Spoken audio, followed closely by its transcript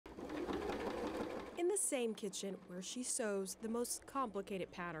same kitchen where she sews the most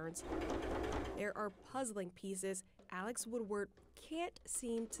complicated patterns. There are puzzling pieces Alex Woodward can't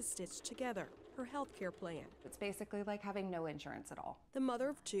seem to stitch together her healthcare plan. It's basically like having no insurance at all. The mother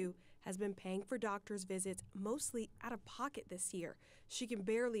of two has been paying for doctor's visits mostly out of pocket this year. She can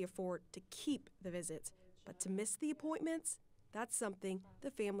barely afford to keep the visits, but to miss the appointments, that's something the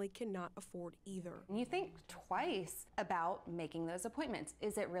family cannot afford either. You think twice about making those appointments.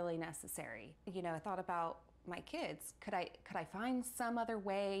 Is it really necessary? You know, I thought about my kids. Could I find some other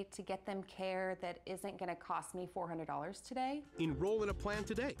way to get them care that isn't going to cost me $400 today? Enroll in a plan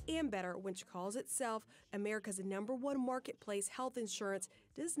today. Ambetter, which calls itself America's #1 marketplace health insurance,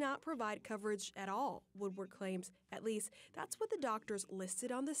 does not provide coverage at all, Woodward claims. At least that's what the doctors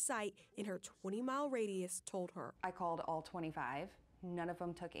listed on the site in her 20-mile radius told her. I called all 25. None of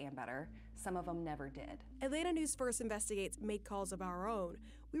them took Ambetter. Some of them never did. Atlanta News First Investigates made calls of our own.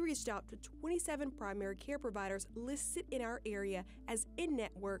 We reached out to 27 primary care providers listed in our area as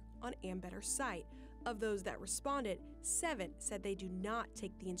in-network on Ambetter's site. Of those that responded, 7 said they do not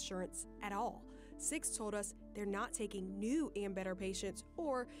take the insurance at all. 6 told us they're not taking new Ambetter patients,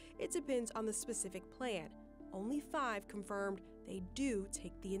 or it depends on the specific plan. Only 5 confirmed they do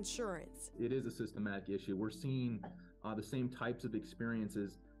take the insurance. It is a systematic issue. We're seeing the same types of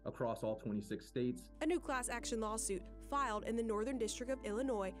experiences across all 26 states. A new class action lawsuit filed in the Northern District of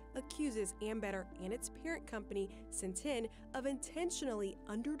Illinois accuses Ambetter and its parent company, Centene, of intentionally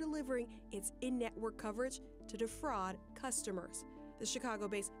under-delivering its in-network coverage to defraud customers. The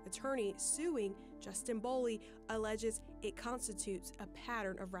Chicago-based attorney suing Justin Boley alleges it constitutes a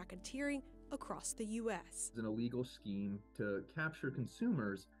pattern of racketeering across the U.S. It's an illegal scheme to capture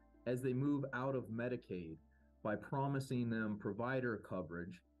consumers as they move out of Medicaid by promising them provider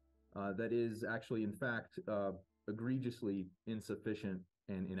coverage that is actually, in fact, egregiously insufficient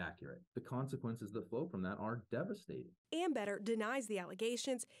and inaccurate. The consequences that flow from that are devastating. Ambetter denies the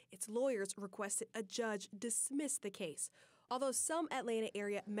allegations. Its lawyers requested a judge dismiss the case. Although some Atlanta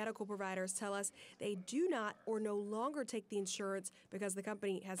area medical providers tell us they do not or no longer take the insurance because the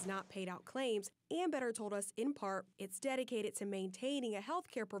company has not paid out claims, Ambetter told us in part it's dedicated to maintaining a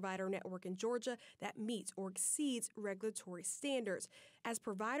healthcare provider network in Georgia that meets or exceeds regulatory standards. As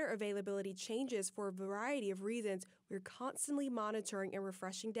provider availability changes for a variety of reasons, we're constantly monitoring and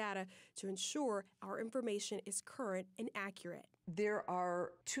refreshing data to ensure our information is current and accurate. There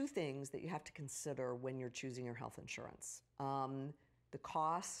are 2 things that you have to consider when you're choosing your health insurance: the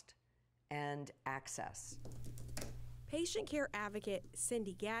cost and access. Patient care advocate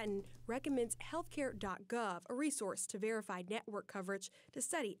Cindy Gatton recommends healthcare.gov, a resource to verify network coverage to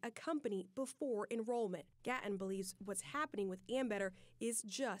study a company before enrollment. Gatton believes what's happening with Ambetter is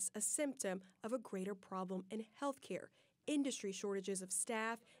just a symptom of a greater problem in healthcare: industry shortages of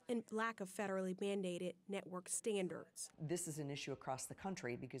staff and lack of federally mandated network standards. This is an issue across the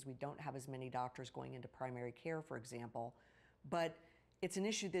country because we don't have as many doctors going into primary care, for example, but it's an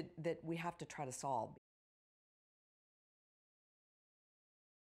issue that we have to try to solve.